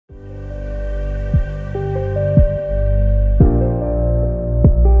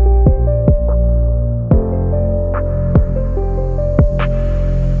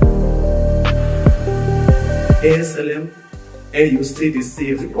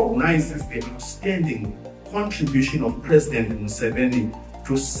ASLM-2024 recognizes the outstanding contribution of President Museveni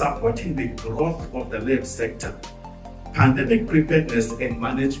to supporting the growth of the lab sector, pandemic preparedness and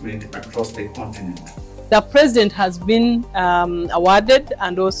management across the continent. The President has been awarded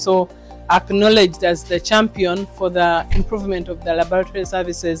and also acknowledged as the champion for the improvement of the laboratory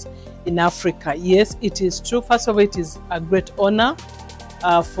services in Africa. Yes, it is true. First of all, it is a great honor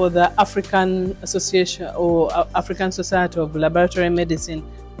for the African Association or African Society of Laboratory Medicine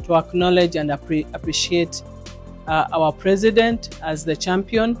to acknowledge and appreciate our President as the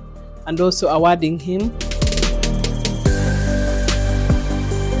champion and also awarding him.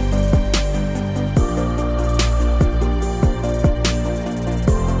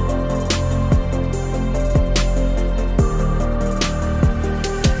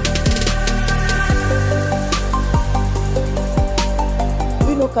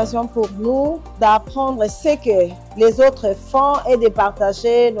 Occasion pour nous d'apprendre ce que les autres font et de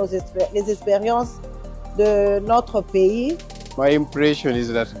partager les expériences de notre pays. My impression is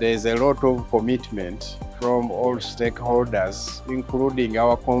that there is a lot of commitment from all stakeholders, including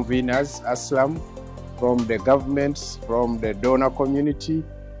our conveners, ASLM, from the governments, from the donor community,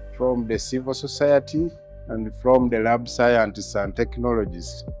 from the civil society, and from the lab scientists and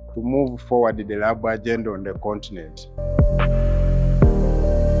technologists to move forward the lab agenda on the continent.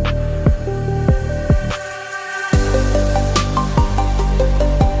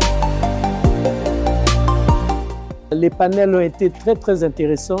 Les panels ont été très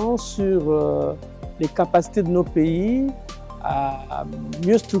intéressants sur les capacités de nos pays à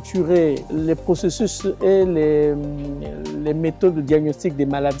mieux structurer les processus et les méthodes de diagnostic des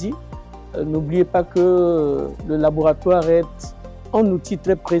maladies. N'oubliez pas que le laboratoire est un outil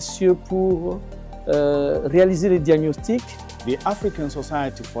très précieux pour réaliser les diagnostics. The African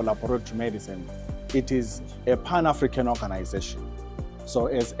Society for Laboratory Medicine, it is a Pan-African organization. So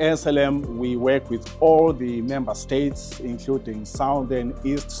as ASLM, we work with all the member states, including Southern,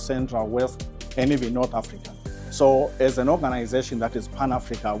 East, Central, West, and even North Africa. So as an organization that is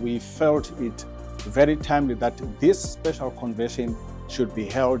Pan-Africa, we felt it very timely that this special convention should be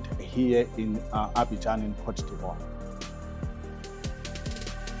held here in Abidjan in Côte d'Ivoire.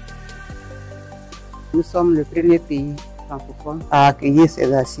 Nous sommes le premier pays francophone à accueillir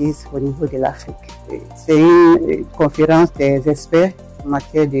ces assises au niveau de l'Afrique. C'est une conférence des experts en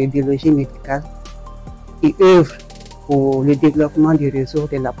matière de biologie médicale qui œuvrent pour le développement du réseau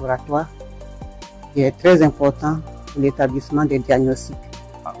des laboratoires qui est très important pour l'établissement des diagnostics.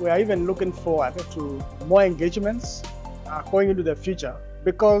 We are even looking forward to more engagements going into the future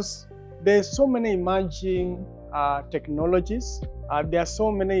because there's so many emerging technologies. There are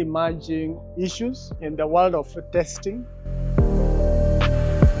so many emerging issues in the world of testing.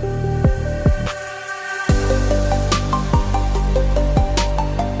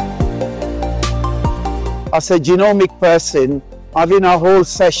 As a genomic person, having a whole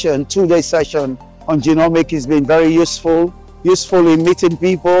session, 2-day session on genomic has been very useful in meeting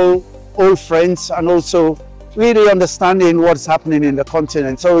people, old friends, and also really understanding what's happening in the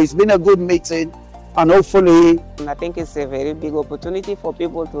continent. So it's been a good meeting, and hopefully... I think it's a very big opportunity for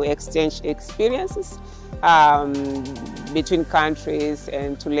people to exchange experiences between countries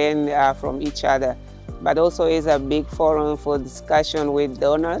and to learn from each other. But also is a big forum for discussion with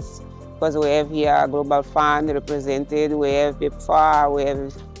donors, because we have here a Global Fund represented, we have PEPFAR, we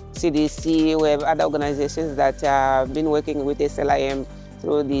have CDC, we have other organizations that have been working with ASLM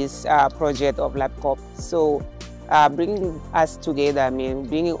through this project of LabCorp. So bringing us together,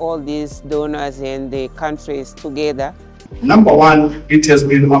 bringing all these donors and the countries together. Number one, it has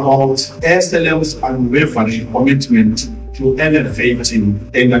been about ASLM's unwavering commitment to elevating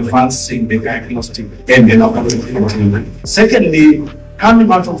and advancing the diagnostic and the laboratory field. Secondly,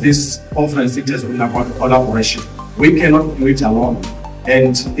 coming out of this conference, it has been about collaboration. We cannot do it alone.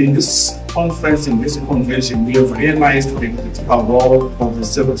 And in this conference, in this convention, we have realized the critical role of the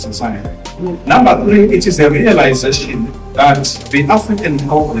civil society. Number three, it is a realization that the African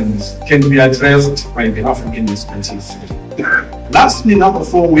problems can be addressed by the African expertise. Lastly, number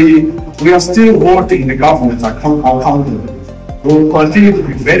four, we are still holding the government accountable. We will continue to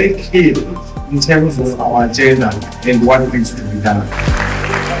be very clear in terms of our agenda and what needs to be done.